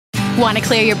Want to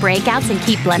clear your breakouts and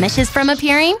keep blemishes from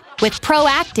appearing? With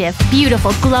Proactiv,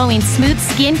 beautiful, glowing, smooth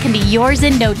skin can be yours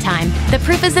in no time. The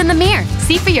proof is in the mirror.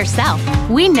 See for yourself.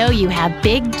 We know you have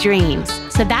big dreams,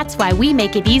 so that's why we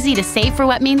make it easy to save for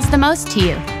what means the most to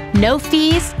you. No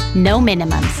fees, no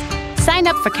minimums. Sign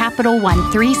up for Capital One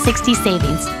 360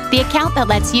 Savings, the account that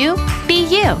lets you be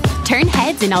you. Turn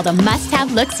heads in all the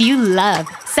must-have looks you love.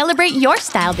 Celebrate your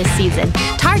style this season.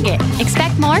 Target.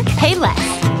 Expect more, pay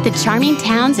less. The charming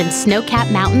towns and snow-capped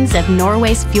mountains of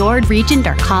Norway's fjord region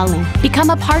are calling.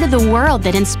 Become a part of the world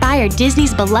that inspired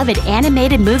Disney's beloved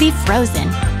animated movie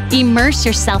Frozen. Immerse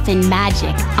yourself in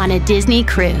magic on a Disney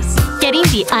cruise. Getting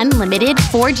the unlimited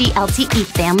 4G LTE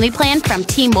family plan from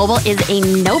T-Mobile is a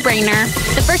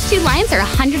no-brainer. The first 2 lines are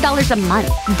 $100 a month.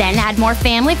 Then add more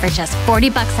family for just $40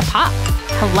 a pop.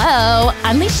 Hello,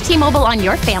 unleash T-Mobile on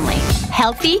your family.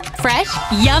 Healthy, fresh,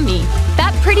 yummy.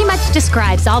 That pretty much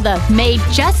describes all the made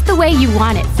just the way you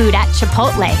want it food at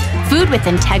Chipotle. Food with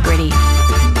integrity.